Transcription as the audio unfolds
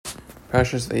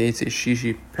Parshas Vayetze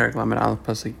Shishi Perek Lamed Aleph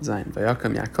Pasuk Zayin.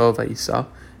 Vayakam Yaakov Vayisa,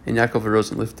 and Yaakov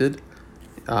arose and lifted.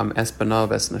 Es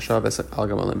Banav, Es Nashav, Es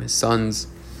Al-Gamalim, his sons,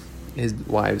 his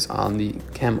wives on the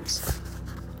camels.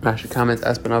 Rashi comments,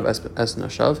 Es Banav, Es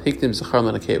Nashav, Hiktim Zachar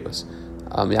Lenakevos.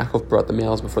 Yaakov brought the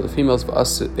males before the females.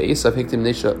 V'Esav Hiktim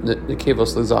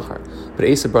Nekevos LeZachar. But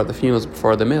Esav brought the females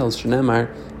before the males.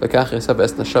 Shenemar V'Kach Esav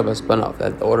Es Nashav Es Banav.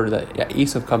 That the order that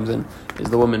Esav comes in is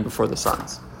the woman before the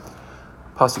sons.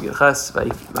 Pasuk Yeches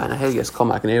Vaynaheges Kol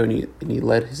Makneu, and he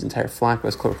led his entire flock,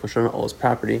 all his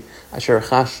property, Asher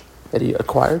Chash, that he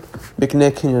acquired.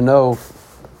 Mikneh Kinyano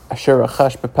Asher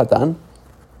Chash Bepadan,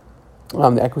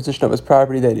 the acquisition of his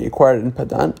property that he acquired in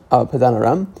Padan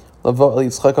Aram. Lavo El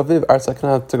Yitzchak Aviv Artza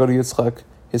Canaan, to go to Yitzchak,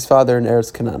 his father, in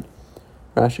Eretz Canaan.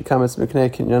 Rashi comments, Mikneh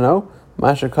Kinyano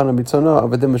Masher Kana Bitzono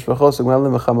Avadim Mishpachos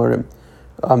Ugmelim Mechamarim.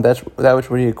 That which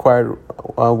he acquired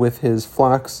with his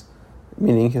flocks,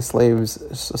 meaning his slaves,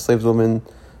 women,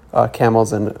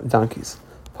 camels, and donkeys.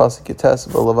 Pasuk Yates,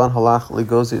 Lavan halach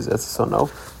ligozis etzono,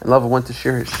 and Lavan went to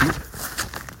shear his sheep.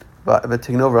 And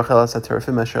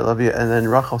then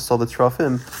Rachel stole the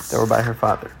terafim that were by her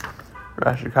father.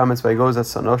 Rashi comments,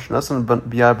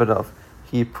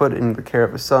 he put in the care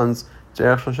of his sons a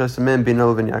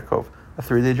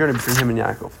 3-day journey between him and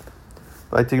Yaakov.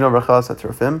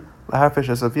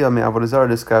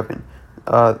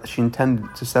 She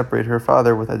intended to separate her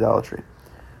father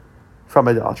from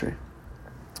idolatry.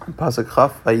 Pasuk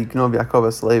Chaf, Vayiknov Yaakov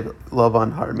a slave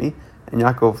Lavan Harmi, and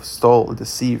Yaakov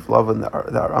deceived Lavan the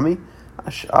Arami.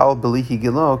 Al Belihi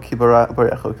Gilo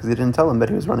Kibarecho, because he didn't tell him that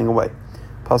he was running away.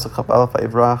 Pasuk Chaf Aleph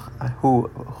Ivrach Hu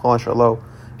Cholashalo,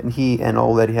 and he and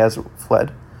all that he has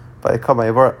fled. Vayikam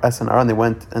Ivar Esanar, and they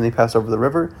went and they passed over the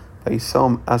river.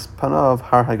 Vayisom Aspanav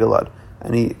Har Hagalad,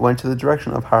 and he went to the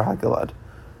direction of Har Hagalad.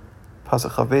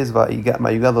 Pasuk Chavez Vayigad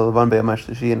Lavan Beyamash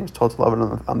Shishi, and was told to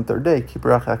Lavan on the third day,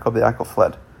 Kibarach Yaakov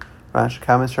fled. Rashi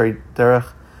comments,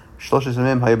 Derech Shloshes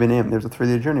Yamim Hayabinim, there was a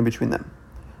 3-day journey between them.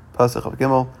 Pasuk Chav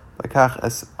Gimel Vakach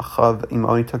Es Achav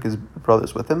Imo, he took his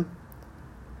brothers with him.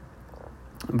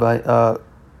 Vayirdof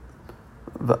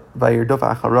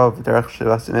Acharav Derech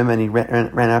Shivas Yamim, and he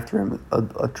ran after him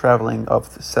a traveling of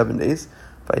 7 days.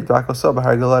 Vayidvakoso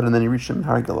B'Har Galad, and then he reached him in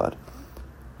Har Galad.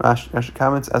 Rashi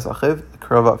comments, as Achiv, the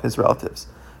Karov of his relatives.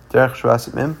 Derech Shivas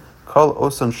Yamim Kol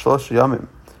Osan Shlosh Yamim,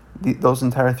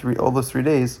 all those 3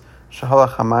 days,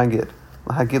 Shahalach Hamagid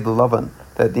Lahagid Lavan,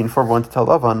 that the informer went to tell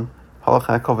Lavan, Halach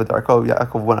Yaakov V'Darko,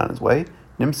 Yaakov went on his way,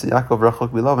 Nimsa Yaakov Rachok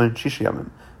B'Lavan Shishi Yamim.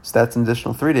 So that's an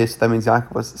additional 3 days. So that means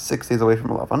Yaakov was 6 days away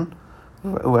from Lavan.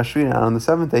 And on the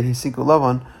 7th day, he seeked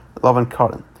Lavan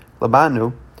caught him.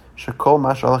 Labanu Shakol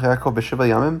Mashalach Yaakov B'Shiva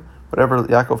Yamim. Whatever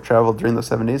Yaakov traveled during those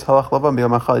 7 days, Halach Lavan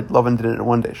B'Yamachal. Lavan did it in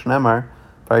 1 day. Shneimar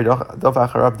Vayidov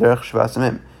Acharav Derech Shivas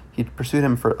Yamim. He pursued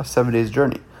him for a 7 days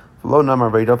journey. But it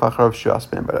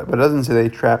doesn't say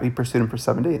that he pursued him for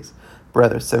 7 days.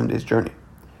 Rather, 7 days journey,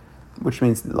 which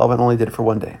means Lavan only did it for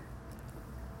 1 day.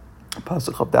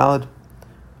 Pasuk Chav Daled,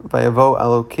 Vayavo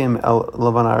Elokim El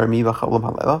Lavan Arami V'Chavlam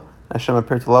Halayla. Hashem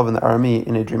appeared to Lavan the Arami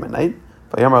in a dream at night.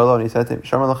 Vayamar Lo, and he said to him,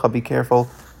 Shamar Lecha, be careful,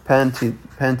 pen to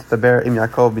the bear im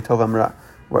Yaakov B'Tov Amra,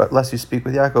 lest you speak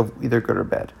with Yaakov either good or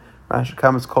bad. Rashi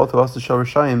comments, call to us to show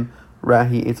Rishayim.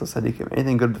 Rahi Eitzel Sadikim.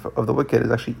 Anything good of the wicked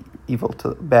is actually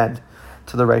bad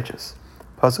to the righteous.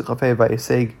 Pasuk Chafei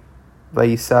Vayisag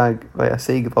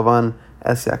Lavan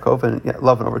Es Yaakov, and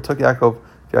Lavan overtook Yaakov.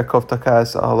 Yaakov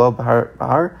Takas Ahalo Bahar,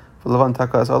 Lavan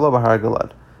Takas Ahalo Bahar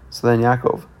Galad. So then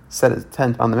Yaakov set his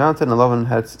tent on the mountain, and Lavan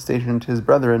had stationed his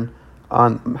brethren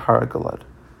on Har Galad.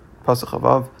 Pasuk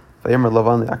Chavav Vayomer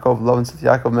Lavan Lavan said to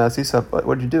Yaakov, Me'asisa,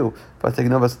 what did you do?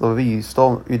 V'ategnovas Lavi,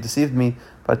 you deceived me.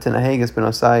 V'atenaheges ben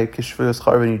Osai kishvuyos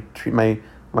charvin, you treat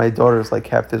my daughters like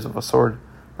captives of a sword.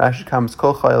 Rashi comes,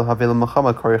 Kol chayil havel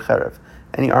machama kori cherev.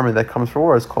 Any army that comes for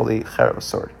war is called a cherev, a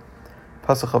sword.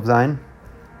 Pasuk of Zayin,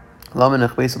 Laman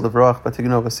echbeis levrach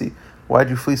v'ategnovasi. Why did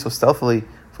you flee so stealthily?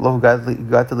 And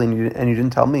you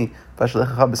didn't tell me. For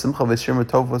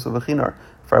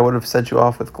I would have sent you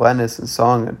off with gladness and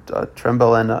song and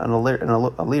tremble and a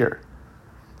lyre.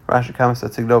 Rashi comments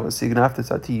that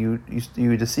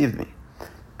you deceived me.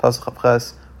 I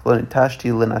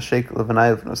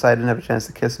didn't have a chance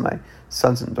to kiss my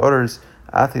sons and daughters.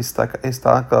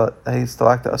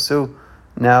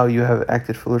 Now you have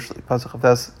acted foolishly. I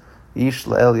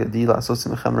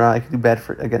could do bad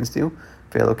against you.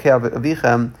 But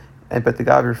the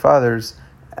God of your fathers,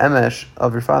 Emesh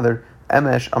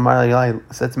Amar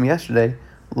said to me yesterday,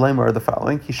 Lamar the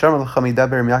following: be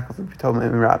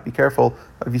careful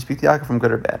if you speak to Yaakov from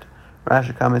good or bad.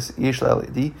 Rashi comments, I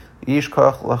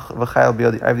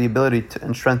have the ability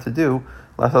and strength to do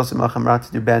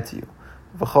bad to you.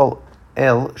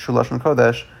 El Shulashon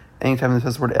Kodesh. Anytime it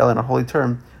says the word El in a holy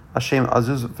term, Hashem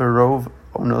Azuz Verov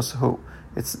Onoshu.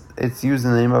 It's used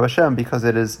in the name of Hashem because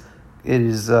it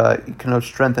connotes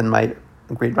strength and might,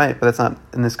 great might, but that's not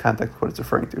in this context what it's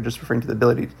referring to. It's just referring to the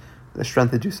ability, the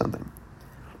strength to do something.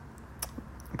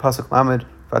 Pasuk Lamed.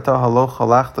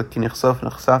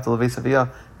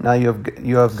 Now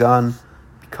you have gone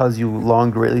because you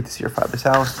longed greatly to see your father's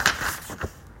house.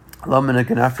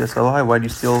 Why did you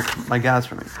steal my gods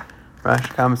from me?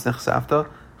 Rashi comments,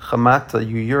 Chamata,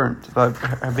 you yearned.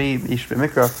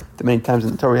 The many times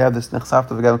in the Torah we have this nechsafta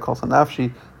v'gam kol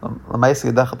nafshi.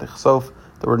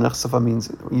 The word nechsafa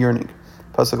means yearning.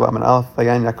 Pasuk Lamed Aleph.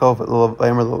 Vayan Yaakov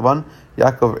vayomer Lavan.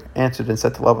 Yaakov answered and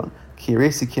said to Lavan, Ki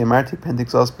resi ki amarti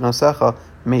pentikzos b'nosecha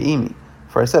me'imi.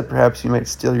 For I said, perhaps you might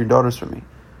steal your daughters from me.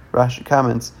 Rashi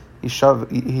comments, Hishiva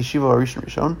Rishon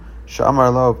Rishon.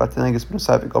 Sha'amar lo v'ateneges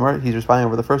b'nosai v'gomer. He's responding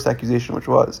over the first accusation, which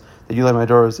was that you led my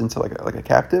daughters into like a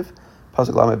captive.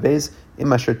 Pasuk Lamed Beis,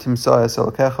 Im asher timsa es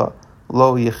elokecha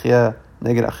lo yichya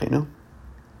neged achinu.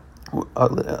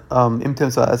 Im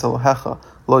timsa es elokecha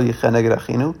lo yichya neged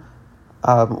achinu.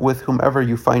 With whomever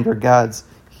you find your gods,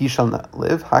 he shall not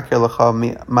live. Hakir lecha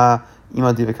ma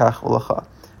ima divikach v'lecha.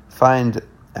 Find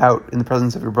out in the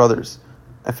presence of your brothers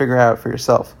and figure out for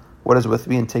yourself what is with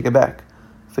me and take it back.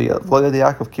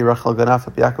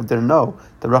 Yaakov didn't know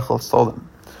that Rachel stole them.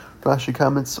 Rashi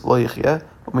comments, Lo yichya.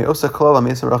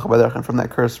 And from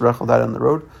that curse, Rachel died on the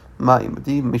road.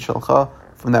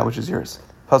 From that which is yours.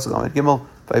 Pasuk Lamed Gimel.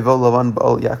 Vayvo Lavan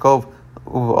ba'ol Yaakov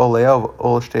u'ol Leah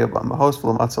u'ol shtei b'mahos.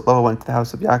 V'lomatzah Lavan went to the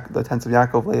house of Yaakov, the tents of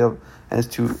Yaakov, Leah, and his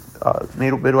two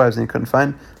midwives, and he couldn't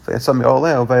find. Vayasam me'ol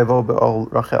Leah vayvo be'ol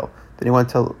Rachel. Then he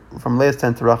went from Leah's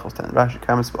tent to Rachel's tent. Rashi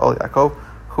comments ba'ol Yaakov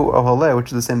hu ohol Leah, which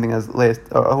is the same thing as Leah's.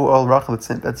 Hu ohol Rachel, that's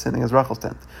the same thing as Rachel's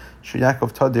tent. Shu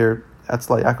Yaakov tadir.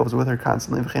 Atzla Yaakov was with her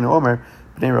constantly. V'chein Omer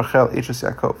b'nei Rachel Eishes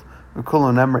Yaakov.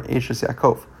 V'kulo nemer Eishes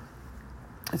Yaakov.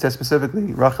 It says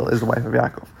specifically Rachel is the wife of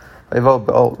Yaakov. Vayvo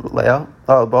be'ol Leah,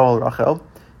 be'ol Rachel.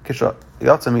 Kisha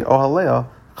yatzami ohol Leah.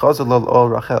 Chazal lo ohol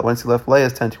Rachel. Once he left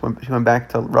Leah's tent, he went back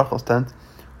to Rachel's tent.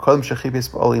 Kodim shechibis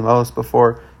be'ol imos,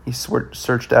 before he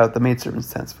searched out the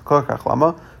maidservants' tents. V'kol kach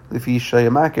lama l'fi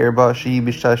shayamakir ba she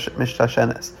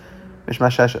mishtashenes.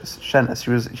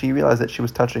 She realized that she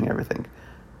was touching everything.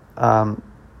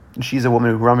 She's a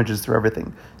woman who rummages through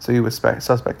everything, so he was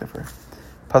suspect of her.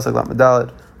 Pasuk Lamed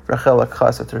Daled. Rachel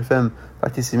lakchas atrefim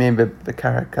v'tisimim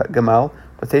b'kar gamal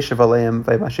v'teshav aleim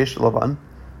v'mashish Lavan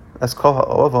as kol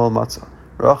ha'oav al matzah.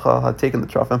 Rachel had taken the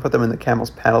trough and put them in the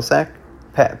camel's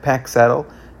pack saddle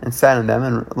and sat in them,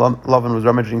 and Lavan was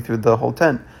rummaging through the whole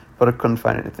tent, but it couldn't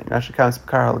find anything. Rashi counts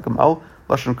b'kar ha'gamal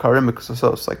lashon karim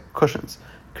b'kusosos, like cushions.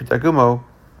 Kitagumo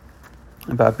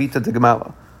ba'bita de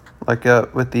gamala. Like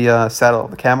with the saddle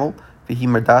of the camel,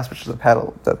 vihimardas, which is a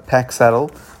paddle, the pack saddle,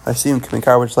 Asim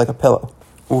Kamikar, which is like a pillow.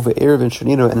 Uve Erevin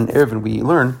Shanino, and in Erevin we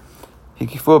learn,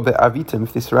 Hikifu be'avitim,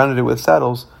 if they surrounded it with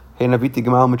saddles, Heinaviti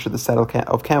Gamal, which is the saddle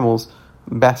of camels,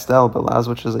 Bastel Belaz,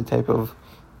 which is a type of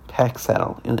pack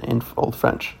saddle in Old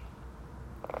French.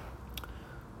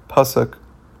 Pasuk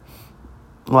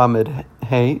Lamed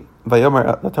Hey,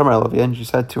 Vayomer Tamar Elavia, and she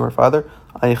said to her father,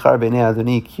 don't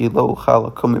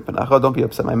be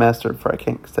upset, my master, for I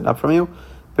can't stand up from you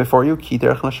before you,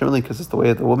 because it's the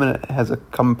way the woman has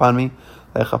come upon me.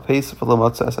 And he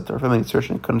searched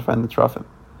and couldn't find the trophim.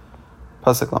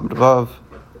 Pasuk Lamed Vav.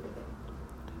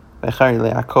 And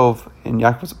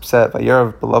Yaakov was upset.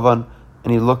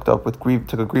 And he looked up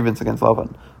took a grievance against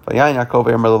Lavan.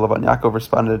 Yaakov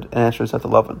responded and answered said to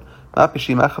Lavan,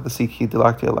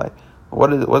 what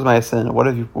was my sin? What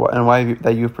have you, and why have you,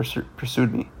 that you have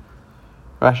pursued me?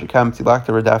 Rashi comments, Dilak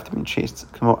the Radaf means chased.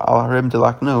 Kamo al-harim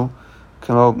dilaknu,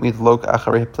 kamo midlok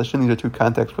acharei plishin. These are two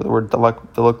contexts where the word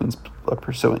dilok means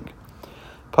pursuing.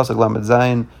 Pasuk Lamed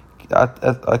Zayin,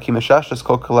 Kimashashas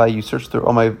kol kalai, you searched through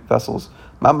all my vessels.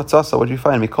 Ma matzasa, what did you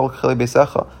find? Mikol kalei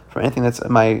beisecha, for anything that's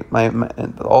my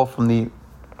all from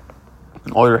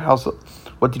all your household.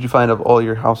 What did you find of all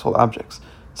your household objects?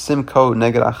 Simko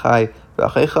neged achai.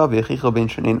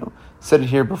 Set it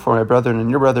here before my brethren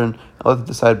and your brethren, and let them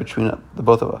decide between the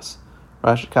both of us.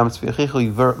 Rashi comments, and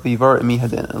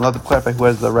let them clarify who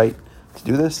has the right to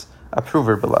do this.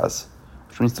 Approver belaz,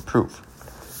 which means to prove.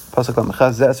 These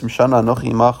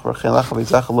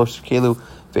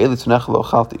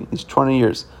 20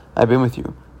 years I've been with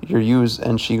you. Your ewes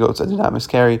and she-goats I did not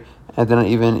miscarry, and I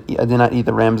did not eat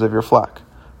the rams of your flock.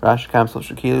 Rashi comes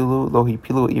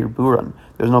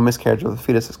there's no miscarriage of the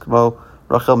fetus. As Kamo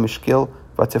Rachel Mishkil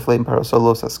Vatiflein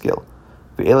Parasolos Askil.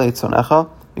 Ve'ele Tzonecha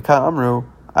Mikan Amru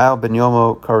Al Ben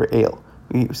Yomo Kar El.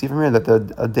 We see from here that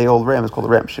a day-old ram is called a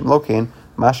ram. Shem Lokain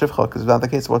Mashivcha, because if not the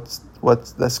case, what's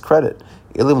this credit?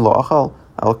 Ilim lo achal,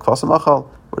 al kvasam achal.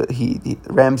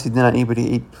 Rams he did not eat, but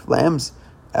he ate lambs.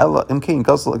 Ella imkain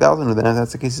gazal galanu. Then if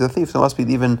that's the case, he's a thief. So it must be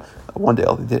even one day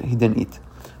he didn't eat.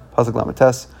 Pasuk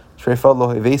lamates treifad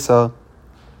lo Vitzah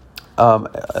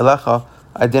elecha.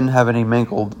 I didn't have any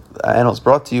mangled animals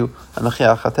brought to you. I would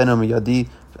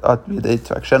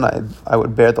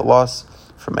bear the loss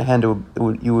from my hand. You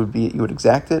would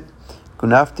exact it.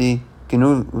 Gunafti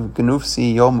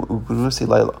genufsi yom ugurusi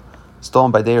laila.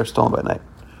 Stolen by day or stolen by night.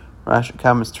 Rashi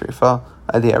comments Trifa.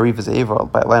 Adi ariv is evil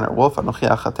by a lion or wolf. Anochi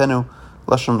achatenu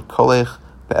lashon kolech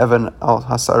be'evan al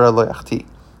hasara lo yachti.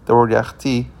 The word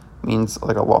yachti means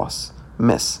like a loss,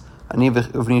 miss. Ani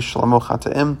uvni shalamo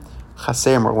chataim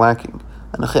chaserim or lacking.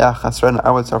 Anochi achasrena,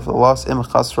 I would suffer the loss. Im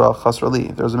chasra li.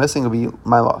 If there was a missing, it would be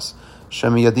my loss.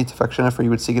 Shemi yadi tefakshena, for you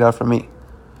would seek it out from me.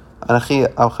 Anochi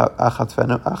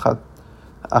achatena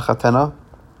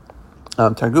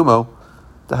targumo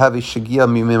to have a shagia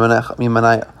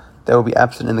mimanaya that will be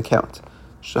absent in the count.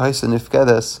 Shahaisa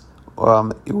nifkedes,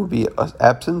 it will be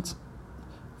absent.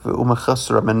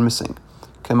 Ve'umachasra and missing.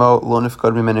 Kemo lo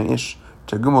nifkad mimenu ish.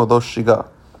 Targumo lo shiga.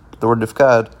 The word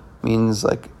nifkad means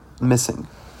like missing.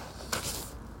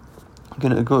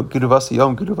 Guduvasi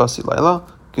yom, guduvasi laila.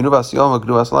 Guduvasi yom,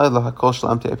 guduvasi laila. Hakol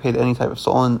shlamti. I paid any type of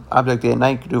stolen object day and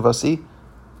night. Guduvasi.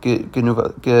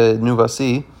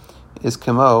 Genuvasi is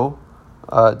kemo.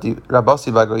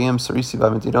 Rabasi bagoyim, sarisi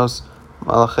bamedinos,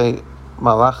 malachsi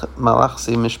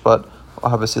mishpat,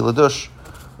 ohavasi ladush.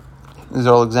 These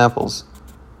are all examples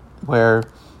where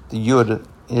the yud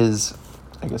is,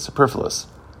 I guess, superfluous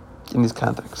in these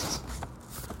contexts.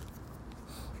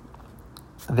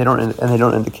 They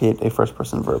don't indicate a first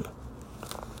person verb.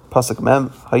 Pasuk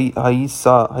mem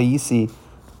hayisi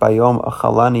bayom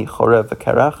achalani chorev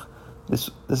v'kerach. This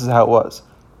is how it was.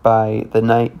 By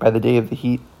the day of the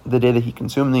heat, the day that he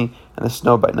consumed me, and the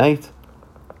snow by night.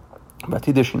 And I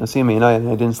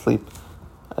didn't sleep.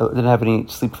 I didn't have any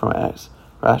sleep for my eyes.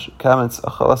 Rashi comments,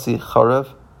 achalasi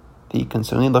chorev, the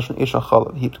consuming lashon ish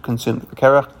achal, he consumed the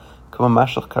kerach, kama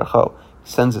mashach karcho. He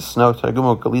sends the snow,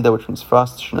 targumo galida, which means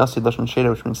frost, shnasi lashon sheda,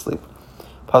 which means sleep.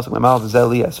 Pasuk memal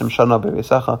zeli asim shana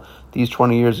bevesacha, these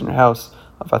 20 years in your house.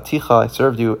 Vaticha, I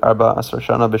served you. Arba asar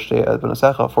shana b'shtei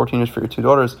adbanasecha, 14 years for your 2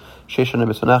 daughters. Sheshana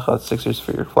b'sonecha, 6 years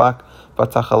for your flock.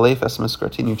 Vatachalef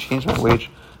esmaskartin, you changed my wage.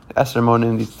 Eser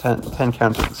monim, these 10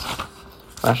 countings.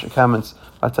 Rashi comments.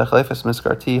 Vatachalef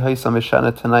esmaskarti, haisam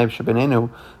b'shana tanai b'shebenenu,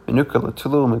 menuka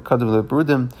l'tulu, mekadav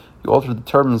l'brudim. You altered the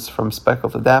terms from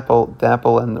speckle to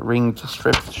dapple, and the ring to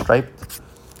striped.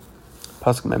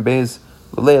 Pasuk membez,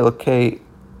 l'lei elokei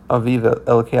Aviva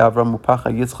Elokei Avram Upacha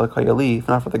Yitzchak Hayali, if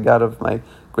not for the God of my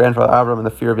grandfather Avram and the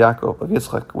fear of Yaakov of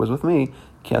Yitzchak was with me,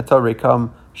 Ki ata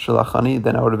rekam shalachani,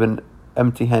 then I would have been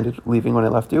empty-handed leaving when I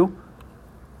left you.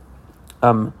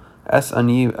 Es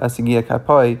ani asigia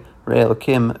kapai re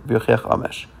Elokim v'yochech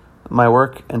amesh. My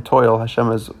work and toil Hashem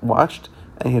has watched,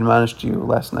 and He admonished you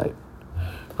last night.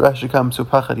 Rashi comes to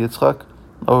Pachad Yitzchak,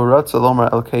 Lo ratza lomar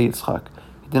Elokei Yitzchak.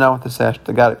 Did not want to say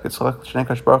the God of Yitzchak.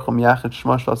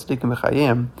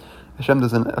 Hashem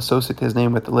doesn't associate His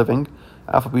name with the living.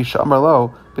 Even though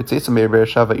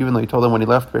He told him when he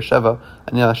left Beersheba,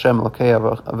 and Hashem Elokei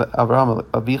Avraham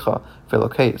Avicha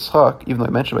ve'Elokei Yitzchak, even though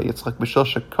He mentioned about Yitzchak,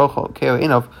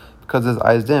 because his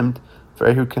eyes dimmed, for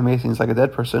Ehu Kamei seems like a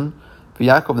dead person.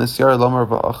 Yaakov Nisyar Lomar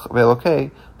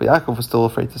ve'Elokei, but Yaakov was still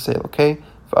afraid to say Elokei.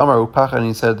 V'Amar Upacha, and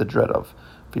he said the dread of.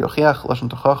 It's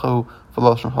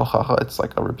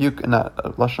like a rebuke and not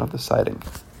a lashon of deciding.